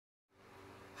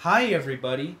Hi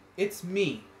everybody, it's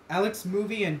me, Alex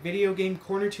Movie and Video Game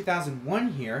Corner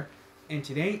 2001 here, and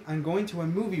today I'm going to a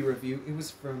movie review. It was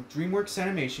from DreamWorks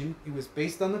Animation. It was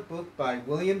based on the book by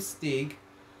William Steig,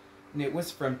 and it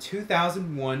was from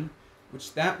 2001,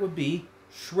 which that would be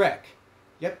Shrek.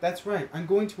 Yep, that's right, I'm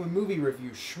going to a movie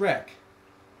review, Shrek.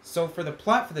 So for the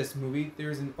plot for this movie,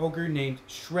 there's an ogre named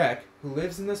Shrek who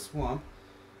lives in the swamp,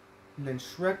 and then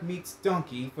Shrek meets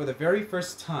Donkey for the very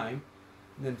first time.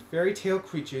 And then fairy tale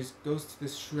creatures goes to the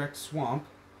Shrek swamp.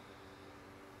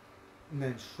 And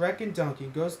then Shrek and Donkey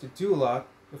goes to Duloc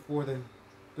before they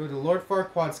go to Lord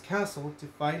Farquaad's castle to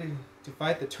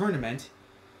fight the tournament.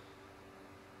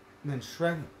 And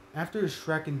then after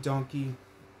Shrek and Donkey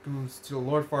goes to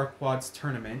Lord Farquaad's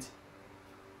tournament,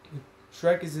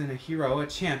 Shrek is a hero, a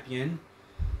champion.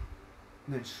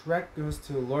 And then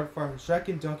Shrek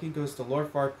and Donkey goes to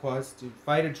Lord Farquaad's to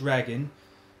fight a dragon.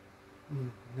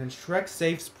 And then Shrek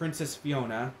saves Princess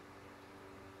Fiona.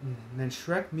 And then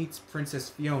Shrek meets Princess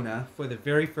Fiona for the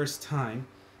very first time.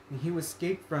 And he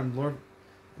escaped from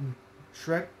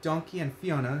Shrek, Donkey, and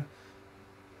Fiona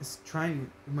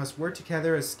must work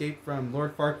together to escape from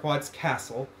Lord Farquaad's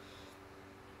castle.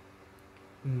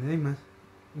 And they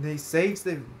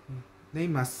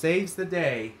must save the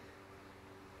day.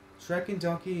 Shrek and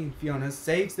Donkey and Fiona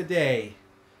saves the day.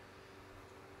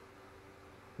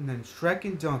 And then Shrek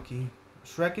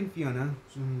and Fiona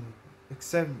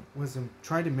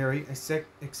trying to marry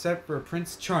except for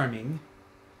Prince Charming.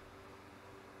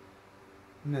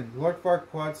 And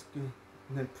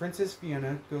then Princess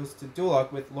Fiona goes to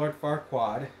Duloc with Lord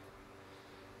Farquaad.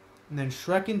 And then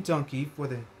Shrek and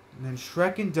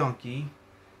Donkey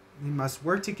they must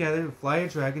work together to fly a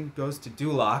dragon goes to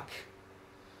Duloc.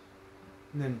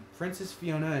 And then Princess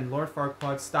Fiona and Lord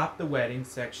Farquaad stop the wedding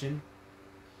section.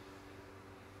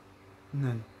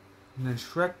 And then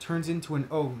Shrek turns into an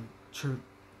ogre.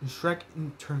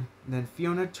 Then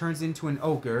Fiona turns into an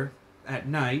ogre at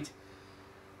night.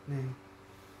 And then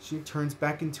she turns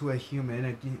back into a human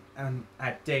again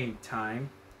at daytime.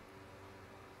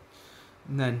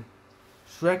 And then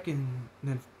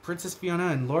Princess Fiona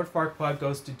and Lord Farquaad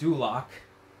goes to Duloc.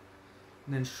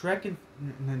 And then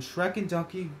Shrek and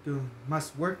Donkey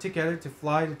must work together to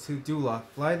fly to Duloc,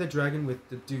 fly the dragon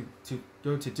to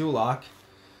go to Duloc.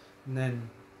 And then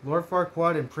Lord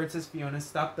Farquaad and Princess Fiona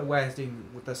stop the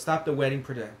wedding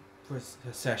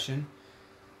procession.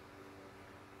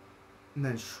 And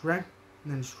then Shrek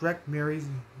marries.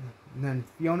 And then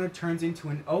Fiona turns into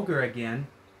an ogre again.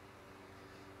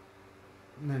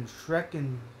 And then Shrek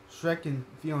and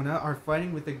Fiona are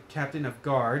fighting with the captain of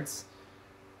guards.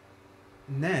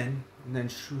 And then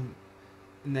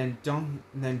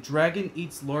Dragon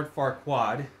eats Lord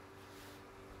Farquaad.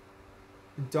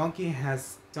 Donkey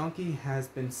has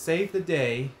been saved the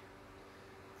day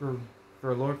for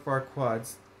Lord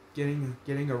Farquaad's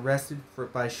getting arrested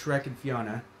by Shrek and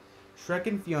Fiona. Shrek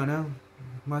and Fiona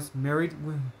must married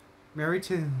for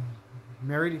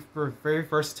the very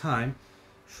first time.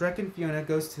 Shrek and Fiona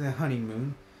goes to the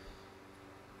honeymoon.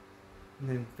 And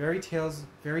then fairy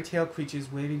tale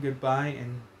creatures waving goodbye,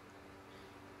 and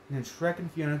then Shrek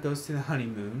and Fiona goes to the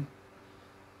honeymoon.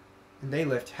 And they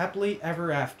lived happily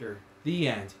ever after. The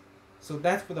end. So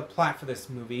that's for the plot for this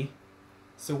movie.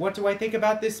 So what do I think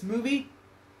about this movie?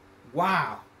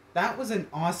 Wow, that was an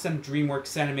awesome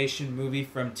DreamWorks animation movie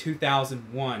from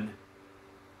 2001.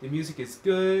 The music is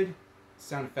good,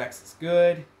 sound effects is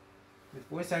good, the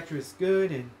voice actor is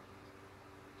good, and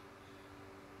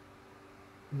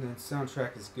the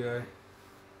soundtrack is good.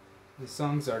 The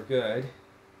songs are good.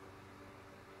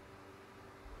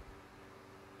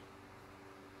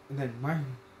 And then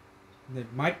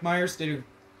Mike Myers did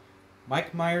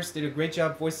a great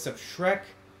job voice of Shrek.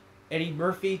 Eddie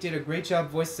Murphy did a great job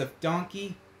voice of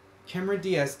Donkey. Cameron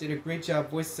Diaz did a great job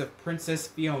voice of Princess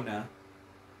Fiona.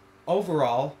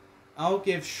 Overall, I'll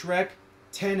give Shrek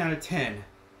 10 out of 10.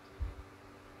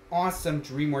 Awesome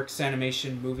DreamWorks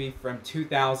animation movie from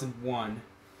 2001.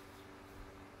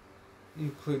 It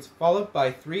includes followed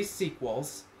by 3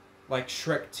 sequels like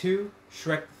Shrek 2,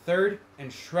 Shrek the 3rd,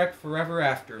 and Shrek Forever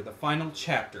After, the final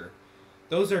chapter.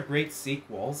 Those are great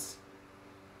sequels.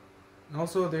 And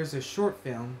also there's a short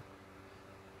film.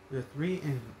 There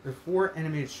are 4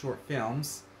 animated short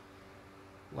films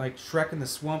like Shrek in the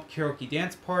Swamp Karaoke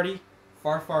Dance Party,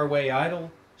 Far Far Away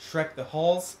Idol, Shrek the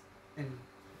Halls, and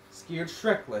Scared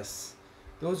Shrekless.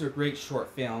 Those are great short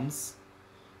films.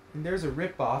 And there's a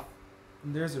ripoff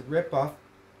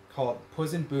called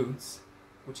Puss in Boots,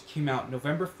 which came out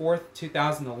November 4th,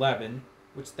 2011,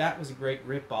 which that was a great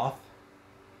ripoff.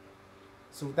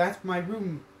 So that's my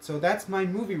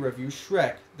movie review,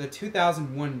 Shrek, the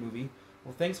 2001 movie.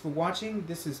 Well, thanks for watching.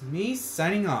 This is me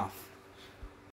signing off.